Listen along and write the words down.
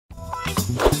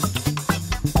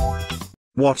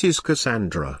What is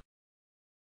Cassandra?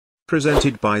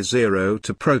 Presented by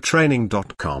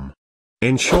 0toprotraining.com.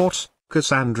 In short,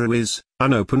 Cassandra is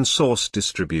an open-source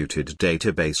distributed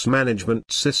database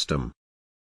management system.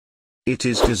 It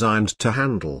is designed to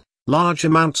handle large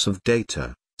amounts of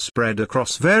data, spread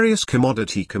across various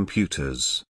commodity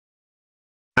computers.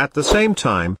 At the same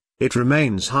time, it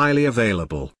remains highly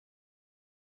available.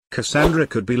 Cassandra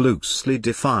could be loosely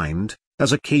defined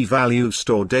as a key-value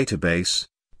store database,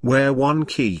 where one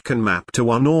key can map to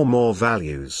one or more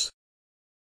values.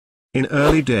 In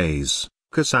early days,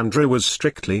 Cassandra was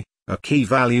strictly a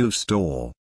key-value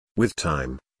store. With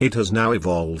time, it has now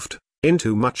evolved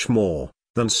into much more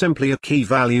than simply a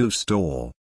key-value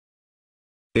store.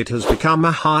 It has become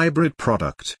a hybrid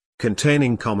product,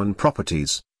 containing common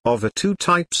properties of the two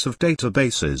types of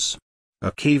databases: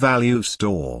 a key-value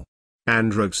store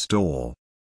and row store.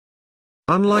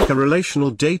 Unlike a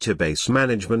relational database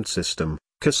management system,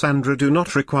 Cassandra do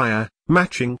not require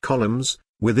matching columns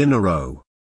within a row.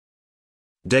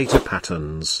 Data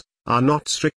patterns are not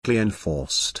strictly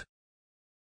enforced.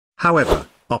 However,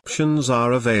 options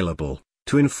are available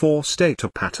to enforce data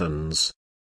patterns.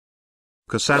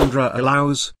 Cassandra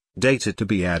allows data to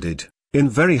be added in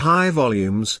very high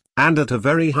volumes and at a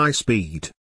very high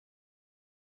speed.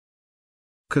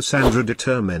 Cassandra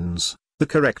determines the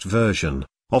correct version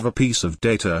of a piece of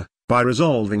data by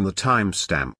resolving the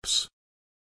timestamps.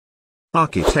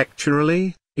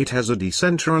 Architecturally, it has a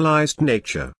decentralized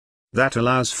nature that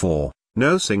allows for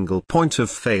no single point of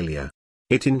failure.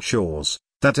 It ensures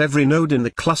that every node in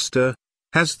the cluster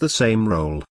has the same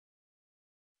role.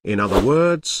 In other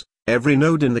words, every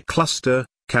node in the cluster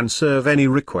can serve any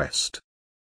request.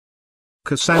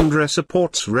 Cassandra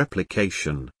supports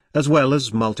replication, as well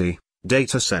as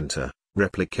multi-data center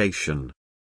replication.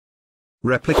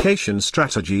 Replication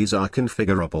strategies are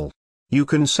configurable. You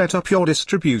can set up your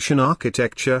distribution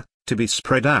architecture to be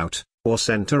spread out or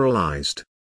centralized.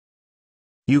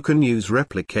 You can use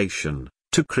replication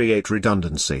to create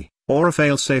redundancy or a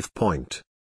failsafe point.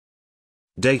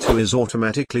 Data is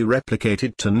automatically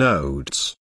replicated to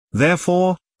nodes.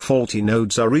 Therefore, faulty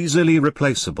nodes are easily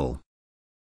replaceable.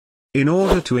 In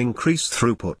order to increase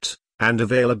throughput and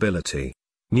availability,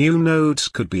 new nodes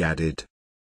could be added.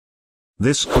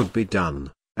 This could be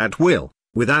done at will,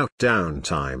 without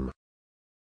downtime.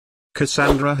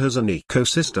 Cassandra has an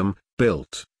ecosystem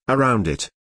built around it.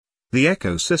 The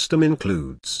ecosystem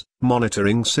includes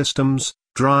monitoring systems,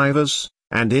 drivers,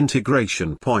 and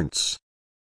integration points.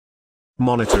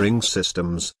 Monitoring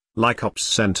systems, like Ops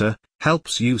Center,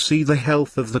 helps you see the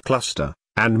health of the cluster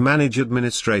and manage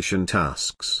administration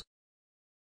tasks.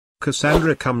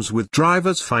 Cassandra comes with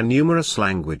drivers for numerous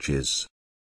languages.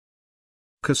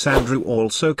 Cassandra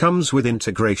also comes with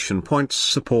integration points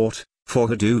support for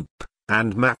Hadoop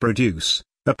and MapReduce,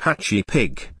 Apache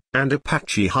Pig, and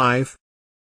Apache Hive.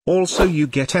 Also you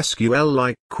get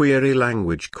SQL-like query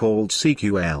language called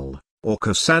CQL, or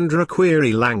Cassandra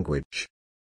Query Language.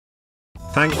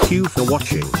 Thank you for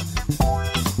watching.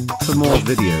 For more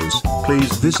videos,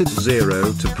 please visit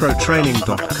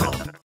 0toprotraining.com.